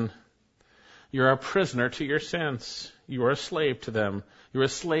prison. You're a prisoner to your sins. You are a slave to them. You're a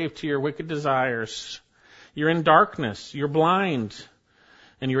slave to your wicked desires. You're in darkness. You're blind.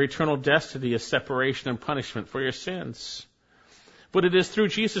 And your eternal destiny is separation and punishment for your sins. But it is through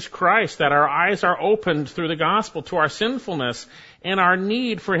Jesus Christ that our eyes are opened through the gospel to our sinfulness and our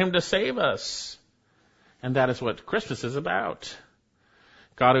need for him to save us. And that is what Christmas is about.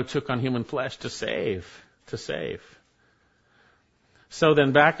 God who took on human flesh to save. So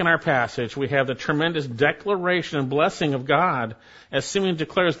then, back in our passage, we have the tremendous declaration and blessing of God as Simeon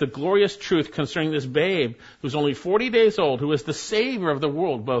declares the glorious truth concerning this babe who's only 40 days old, who is the Savior of the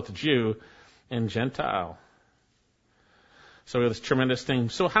world, both Jew and Gentile. So this tremendous thing.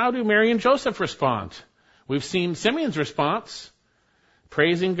 So how do Mary and Joseph respond? We've seen Simeon's response,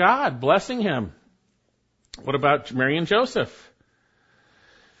 praising God, blessing him. What about Mary and Joseph?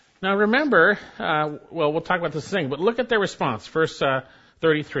 Now remember, we'll talk about this thing, but look at their response. Verse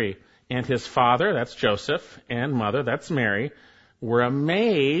 33. And his father, that's Joseph, and mother, that's Mary, were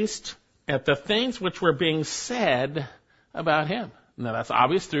amazed at the things which were being said about him. Now that's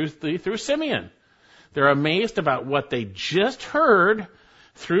obvious through Simeon. They're amazed about what they just heard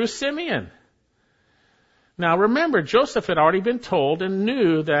through Simeon. Now remember, Joseph had already been told and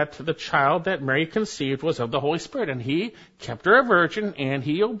knew that the child that Mary conceived was of the Holy Spirit, and he kept her a virgin, and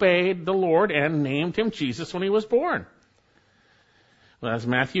he obeyed the Lord and named him Jesus when he was born. Well, that's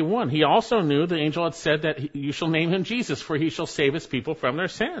Matthew 1. He also knew the angel had said that you shall name him Jesus, for he shall save his people from their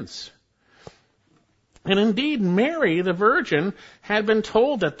sins. And indeed, Mary, the virgin, had been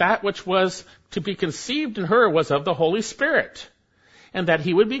told that which was to be conceived in her was of the Holy Spirit, and that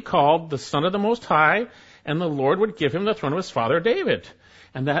he would be called the Son of the Most High, and the Lord would give him the throne of his father David.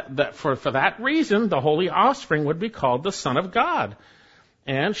 And that for that reason, the holy offspring would be called the Son of God.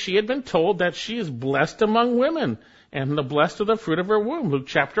 And she had been told that she is blessed among women, and the blessed of the fruit of her womb, Luke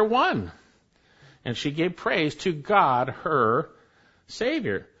chapter 1. And she gave praise to God, her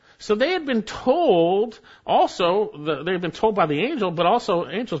Savior. So they had been told also, they had been told by the angels, but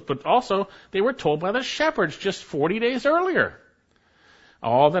also they were told by the shepherds just 40 days earlier.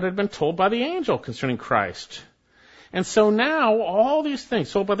 All that had been told by the angel concerning Christ. And so now all these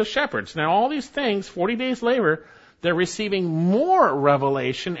things, told by the shepherds, now all these things, 40 days later, they're receiving more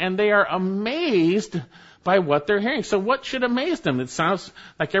revelation and they are amazed by what they're hearing. So what should amaze them? It sounds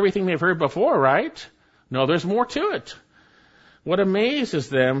like everything they've heard before, right? No, there's more to it. What amazes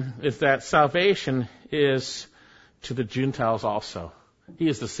them is that salvation is to the Gentiles also. He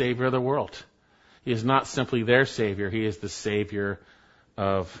is the Savior of the world. He is not simply their Savior. He is the Savior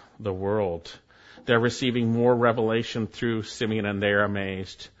of the world. They're receiving more revelation through Simeon, and they're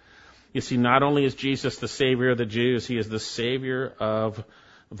amazed. You see, not only is Jesus the Savior of the Jews, he is the Savior of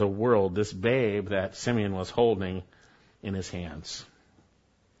the world, this babe that Simeon was holding in his hands.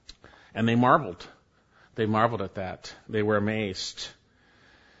 And they marveled. They marveled at that. They were amazed.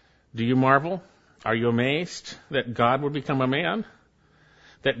 Do you marvel? Are you amazed that God would become a man?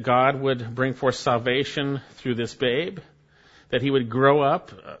 That God would bring forth salvation through this babe? That he would grow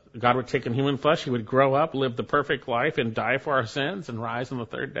up, God would take in human flesh, he would grow up, live the perfect life, and die for our sins, and rise on the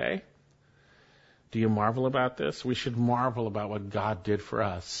third day? Do you marvel about this? We should marvel about what God did for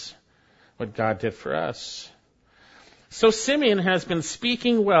us. What God did for us. So Simeon has been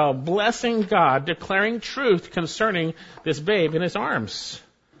speaking well, blessing God, declaring truth concerning this babe in his arms.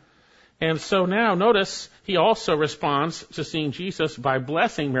 And so now, notice, he also responds to seeing Jesus by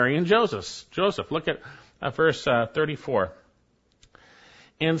blessing Mary and Joseph. Look at verse 34.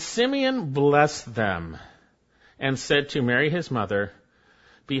 And Simeon blessed them and said to Mary his mother,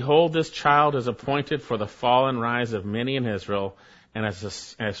 Behold, this child is appointed for the fall and rise of many in Israel, and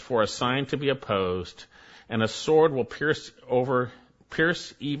as for a sign to be opposed, and a sword will pierce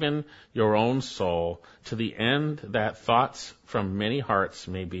even your own soul, to the end that thoughts from many hearts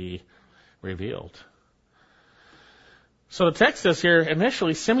may be revealed. So the text says here,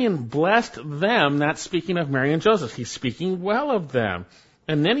 initially, Simeon blessed them, not speaking of Mary and Joseph. He's speaking well of them.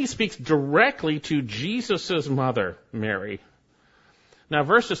 And then he speaks directly to Jesus' mother, Mary. Now,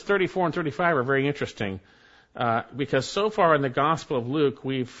 verses 34 and 35 are very interesting, because so far in the Gospel of Luke,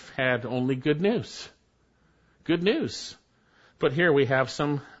 we've had only good news. Good news. But here we have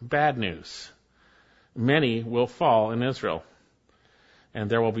some bad news. Many will fall in Israel, and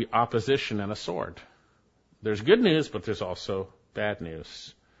there will be opposition and a sword. There's good news, but there's also bad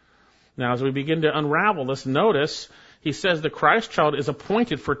news. Now, as we begin to unravel this, notice he says the Christ child is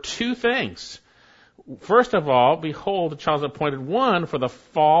appointed for two things. First of all, behold, the child is appointed, one, for the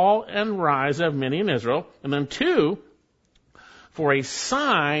fall and rise of many in Israel, and then two, for a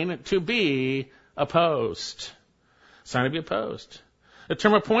sign to be opposed. Sign to be opposed. The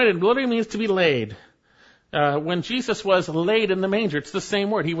term appointed literally means to be laid. When Jesus was laid in the manger, it's the same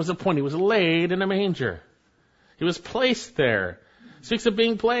word. He was appointed. He was laid in a manger. He was placed there. It speaks of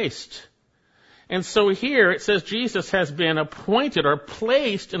being placed. And so here it says Jesus has been appointed or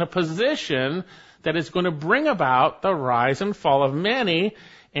placed in a position that is going to bring about the rise and fall of many,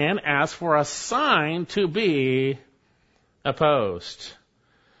 and as for a sign to be opposed.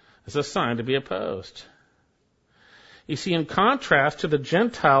 It's a sign to be opposed. You see, in contrast to the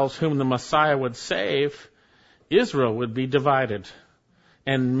Gentiles whom the Messiah would save, Israel would be divided,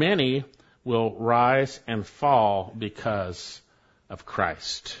 and many will rise and fall because of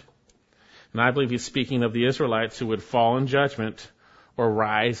Christ. And I believe he's speaking of the Israelites who would fall in judgment or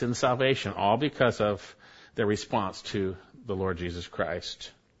rise in salvation, all because of their response to the Lord Jesus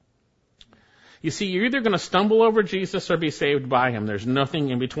Christ. You see, you're either going to stumble over Jesus or be saved by him. There's nothing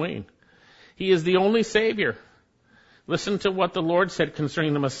in between. He is the only Savior. Listen to what the Lord said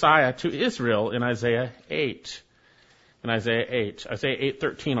concerning the Messiah to Israel in Isaiah 8. In Isaiah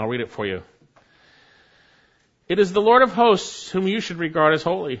 8:13, I'll read it for you. It is the Lord of hosts whom you should regard as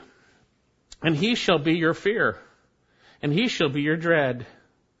holy, and he shall be your fear, and he shall be your dread.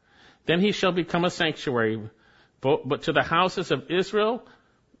 Then he shall become a sanctuary, but to the houses of Israel,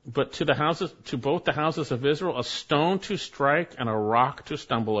 to both the houses of Israel, a stone to strike and a rock to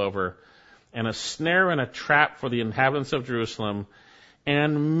stumble over, and a snare and a trap for the inhabitants of Jerusalem.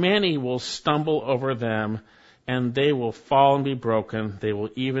 And many will stumble over them, and they will fall and be broken. They will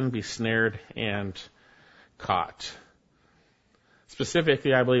even be snared and caught.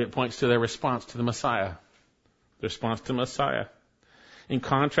 Specifically, I believe it points to their response to the Messiah. The response to the Messiah. In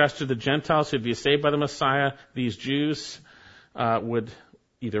contrast to the Gentiles who'd be saved by the Messiah, these Jews would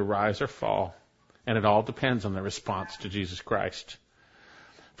either rise or fall. And it all depends on their response to Jesus Christ.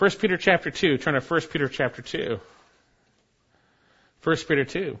 1 Peter chapter 2. Turn to 1 Peter chapter 2. 1 Peter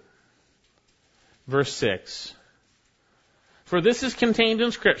 2. Verse 6. For this is contained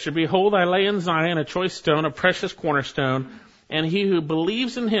in Scripture. Behold, I lay in Zion a choice stone, a precious cornerstone, and he who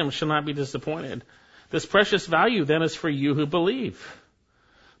believes in him shall not be disappointed. This precious value then is for you who believe.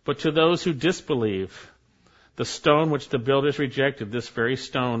 But to those who disbelieve, the stone which the builders rejected, this very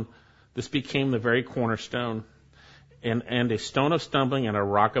stone, this became the very cornerstone, and a stone of stumbling and a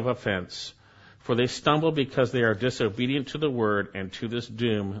rock of offense. For they stumble because they are disobedient to the word, and to this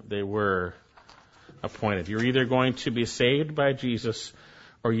doom they were appointed. You're either going to be saved by Jesus,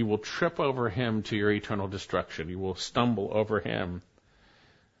 or you will trip over him to your eternal destruction. You will stumble over him.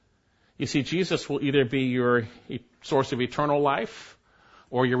 You see, Jesus will either be your source of eternal life,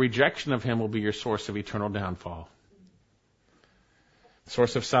 or your rejection of him will be your source of eternal downfall. The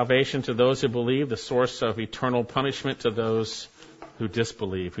source of salvation to those who believe, the source of eternal punishment to those who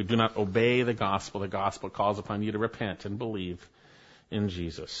disbelieve, who do not obey the gospel. The gospel calls upon you to repent and believe in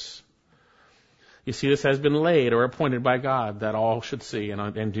Jesus. You see, this has been laid or appointed by God that all should see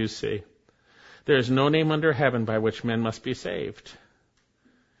and do see. There is no name under heaven by which men must be saved.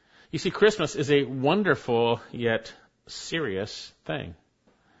 You see, Christmas is a wonderful yet serious thing,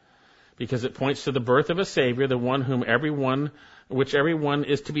 because it points to the birth of a Savior, the one which everyone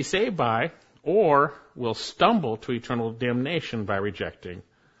is to be saved by, or will stumble to eternal damnation by rejecting.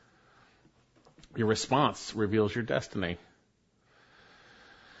 Your response reveals your destiny.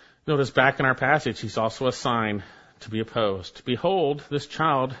 Notice back in our passage, he's also a sign to be opposed. Behold, this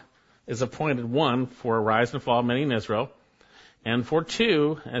child is appointed, 1, for a rise and fall of many in Israel, and for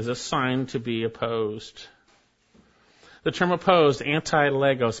 2, as a sign to be opposed. The term opposed,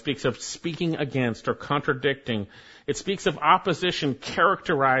 anti-lego, speaks of speaking against or contradicting. It speaks of opposition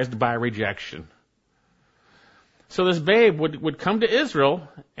characterized by rejection. So this babe would come to Israel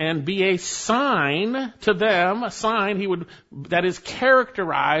and be a sign to them, a sign that is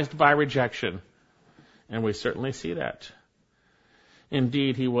characterized by rejection. And we certainly see that.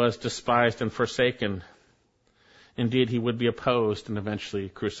 Indeed, he was despised and forsaken. Indeed, he would be opposed and eventually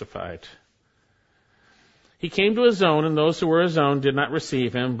crucified. He came to his own, and those who were his own did not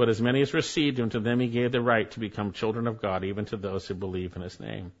receive him, but as many as received him, to them he gave the right to become children of God, even to those who believe in his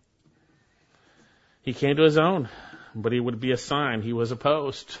name. He came to his own, but he would be a sign. He was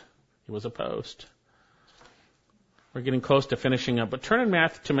opposed. He was opposed. We're getting close to finishing up, but turn in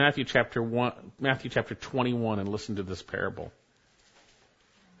to Matthew chapter 21 and listen to this parable.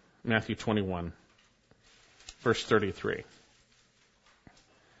 Matthew 21, verse 33.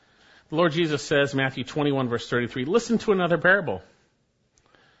 The Lord Jesus says, Matthew 21, verse 33, listen to another parable.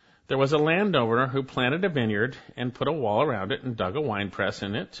 There was a landowner who planted a vineyard and put a wall around it and dug a winepress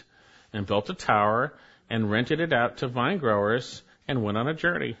in it and built a tower and rented it out to vine growers and went on a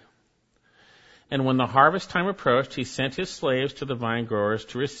journey. And when the harvest time approached, he sent his slaves to the vine growers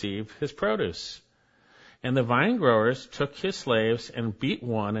to receive his produce. And the vine growers took his slaves and beat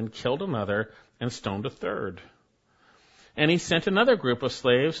one and killed another and stoned a third. And he sent another group of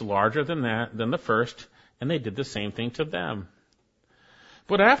slaves larger than the first, and they did the same thing to them.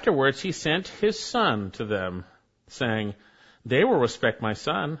 But afterwards he sent his son to them, saying, they will respect my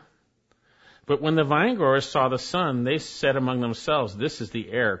son. But when the vinegrowers saw the son, they said among themselves, this is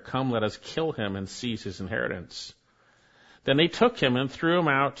the heir. Come, let us kill him and seize his inheritance. Then they took him and threw him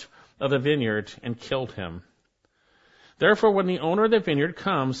out of the vineyard and killed him. Therefore, when the owner of the vineyard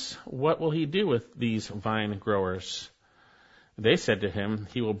comes, what will he do with these vine growers? They said to him,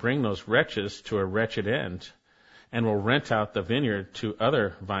 he will bring those wretches to a wretched end, and will rent out the vineyard to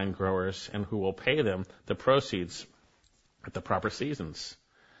other vine growers, and who will pay them the proceeds at the proper seasons.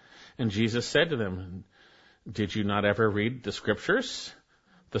 And Jesus said to them, did you not ever read the scriptures?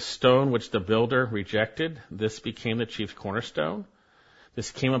 The stone which the builder rejected, this became the chief cornerstone. This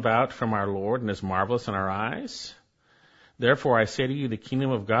came about from our Lord and is marvelous in our eyes. Therefore I say to you, the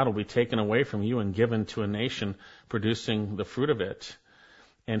kingdom of God will be taken away from you and given to a nation producing the fruit of it.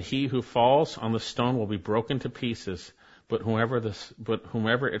 And he who falls on the stone will be broken to pieces, but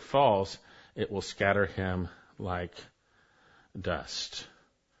whomever it falls, it will scatter him like dust.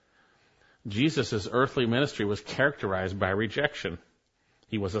 Jesus' earthly ministry was characterized by rejection.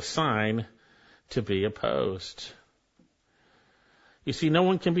 He was a sign to be opposed. You see, no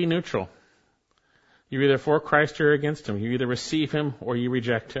one can be neutral. You're either for Christ or against him. You either receive him or you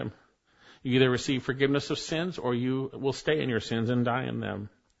reject him. You either receive forgiveness of sins or you will stay in your sins and die in them.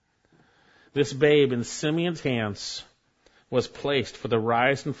 This babe in Simeon's hands was placed for the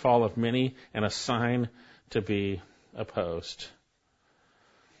rise and fall of many and a sign to be opposed.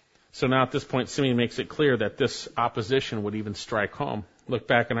 So now at this point, Simeon makes it clear that this opposition would even strike home. Look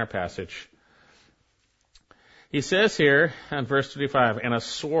back in our passage. He says here in verse 35, and a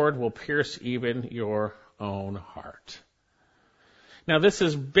sword will pierce even your own heart. Now this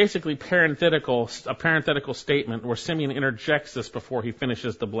is basically a parenthetical statement where Simeon interjects this before he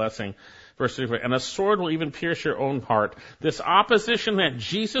finishes the blessing. Verse 35, and a sword will even pierce your own heart. This opposition that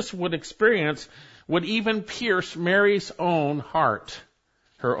Jesus would experience would even pierce Mary's own heart.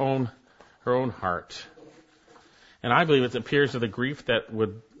 Her own heart. And I believe it appears of the grief that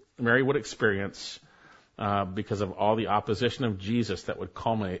Mary would experience because of all the opposition of Jesus that would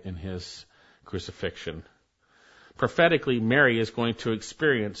culminate in his crucifixion. Prophetically, Mary is going to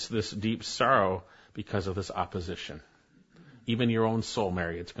experience this deep sorrow because of this opposition. Even your own soul,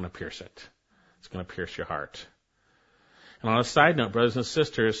 Mary, it's going to pierce it. It's going to pierce your heart. And on a side note, brothers and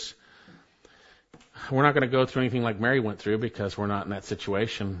sisters, we're not going to go through anything like Mary went through because we're not in that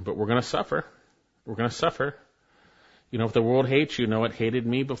situation, but we're going to suffer. We're going to suffer. You know, if the world hates you, know it hated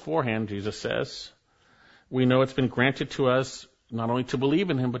me beforehand, Jesus says. We know it's been granted to us not only to believe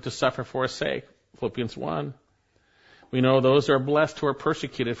in him, but to suffer for his sake. Philippians 1. We know those are blessed who are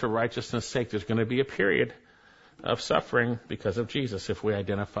persecuted for righteousness' sake. There's going to be a period of suffering because of Jesus if we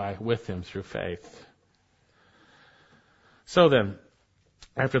identify with him through faith. So then,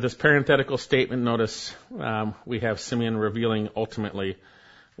 after this parenthetical statement, notice we have Simeon revealing ultimately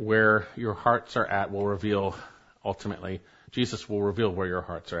where your hearts are at will reveal, ultimately, Jesus will reveal where your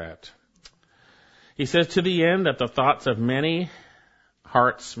hearts are at. He says, to the end that the thoughts of many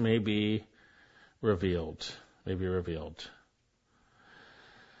hearts may be revealed.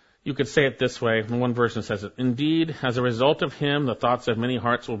 You could say it this way. One version says it, indeed, as a result of him, the thoughts of many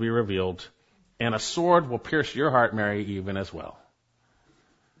hearts will be revealed, and a sword will pierce your heart, Mary, even as well.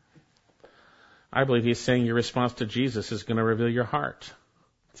 I believe he's saying your response to Jesus is going to reveal your heart.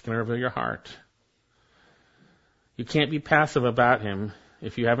 It's going to reveal your heart. You can't be passive about him.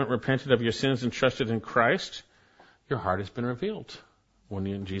 If you haven't repented of your sins and trusted in Christ, your heart has been revealed.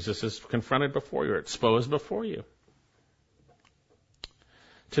 When Jesus is confronted before you or exposed before you.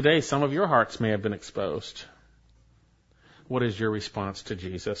 Today, some of your hearts may have been exposed. What is your response to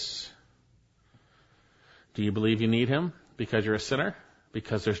Jesus? Do you believe you need him because you're a sinner?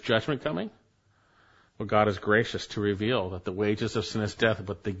 Because there's judgment coming? Well, God is gracious to reveal that the wages of sin is death,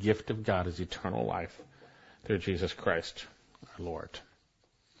 but the gift of God is eternal life through Jesus Christ, our Lord.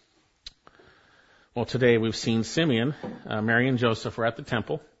 Well, today we've seen Simeon, Mary and Joseph are at the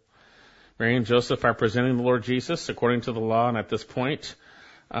temple. Mary and Joseph are presenting the Lord Jesus according to the law, and at this point,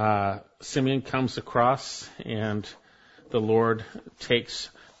 Simeon comes across, and the Lord takes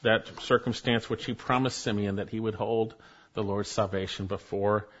that circumstance which he promised Simeon, that he would hold the Lord's salvation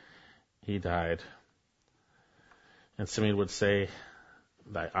before he died. And Simeon would say,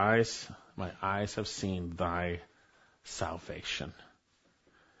 my eyes have seen thy salvation.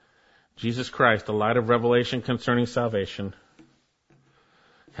 Jesus Christ, the light of revelation concerning salvation.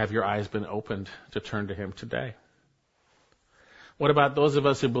 Have your eyes been opened to turn to him today? What about those of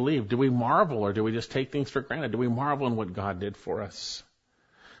us who believe? Do we marvel, or do we just take things for granted? Do we marvel in what God did for us?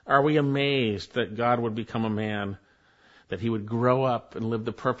 Are we amazed that God would become a man, that he would grow up and live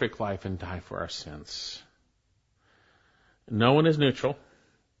the perfect life and die for our sins? No one is neutral.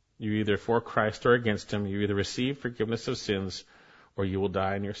 You're either for Christ or against him. You either receive forgiveness of sins or you will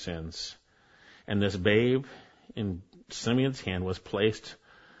die in your sins. And this babe in Simeon's hand was placed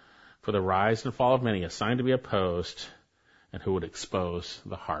for the rise and fall of many, a sign to be opposed, and who would expose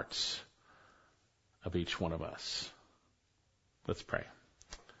the hearts of each one of us. Let's pray.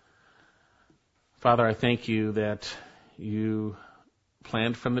 Father, I thank you that you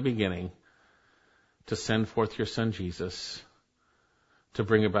planned from the beginning to send forth your Son Jesus to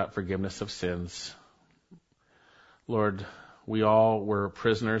bring about forgiveness of sins. Lord, we all were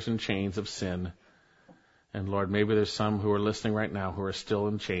prisoners in chains of sin. And Lord, maybe there's some who are listening right now who are still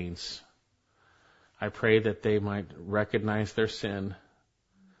in chains. I pray that they might recognize their sin.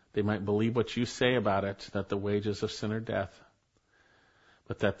 They might believe what you say about it, that the wages of sin are death.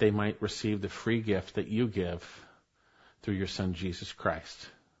 But that they might receive the free gift that you give through your Son, Jesus Christ.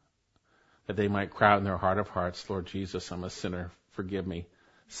 That they might cry out in their heart of hearts, Lord Jesus, I'm a sinner. Forgive me.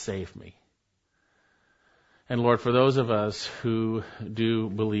 Save me. And Lord, for those of us who do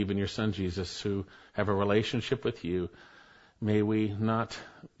believe in your Son Jesus, who have a relationship with you, may we not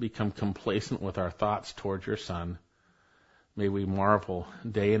become complacent with our thoughts toward your Son. May we marvel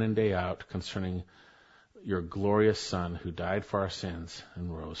day in and day out concerning your glorious Son who died for our sins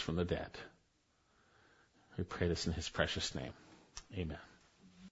and rose from the dead. We pray this in his precious name. Amen.